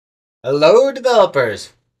Hello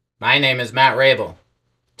developers! My name is Matt Rabel.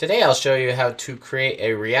 Today I'll show you how to create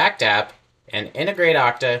a React app and integrate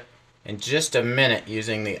Okta in just a minute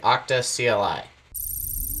using the Okta CLI.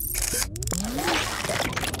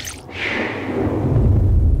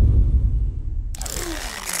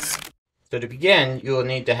 So to begin, you will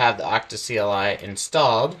need to have the Okta CLI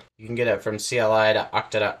installed. You can get it from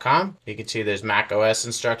cli.okta.com. You can see there's Mac OS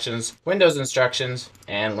instructions, Windows instructions,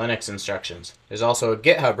 and Linux instructions. There's also a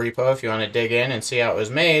GitHub repo if you want to dig in and see how it was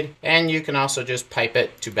made, and you can also just pipe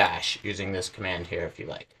it to bash using this command here if you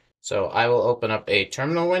like. So I will open up a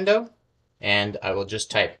terminal window, and I will just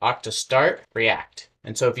type Okta start react.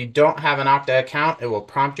 And so if you don't have an Okta account, it will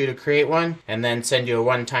prompt you to create one and then send you a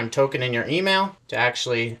one-time token in your email to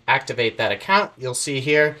actually activate that account. You'll see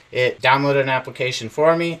here it downloaded an application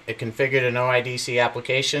for me. It configured an OIDC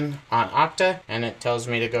application on Okta, and it tells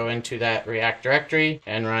me to go into that React directory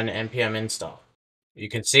and run npm install. You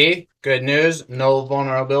can see, good news, no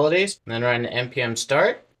vulnerabilities. And then run npm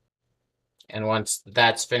start. And once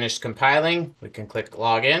that's finished compiling, we can click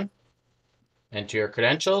login, enter your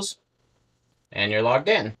credentials, and you're logged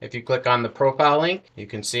in. If you click on the profile link, you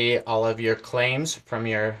can see all of your claims from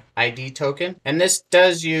your ID token. And this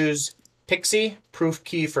does use Pixie, proof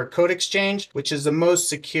key for code exchange, which is the most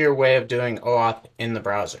secure way of doing OAuth in the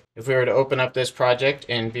browser. If we were to open up this project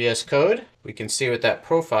in VS Code, we can see what that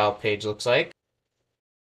profile page looks like.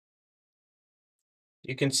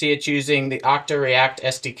 You can see it's using the Okta React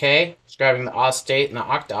SDK, describing the auth state and the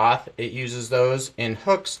Okta auth. It uses those in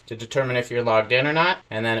hooks to determine if you're logged in or not,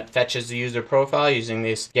 and then it fetches the user profile using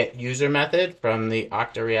this get user method from the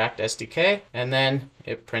Okta React SDK, and then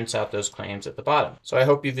it prints out those claims at the bottom. So I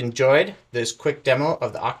hope you've enjoyed this quick demo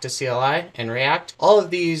of the Okta CLI and React. All of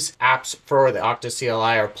these apps for the Okta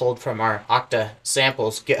CLI are pulled from our Okta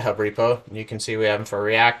samples GitHub repo, and you can see we have them for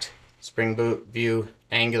React, Spring Boot, Vue,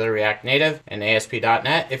 Angular, React Native, and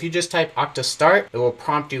ASP.NET. If you just type Okta Start, it will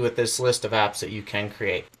prompt you with this list of apps that you can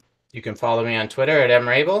create. You can follow me on Twitter at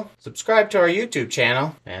mrabel, subscribe to our YouTube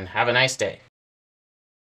channel, and have a nice day.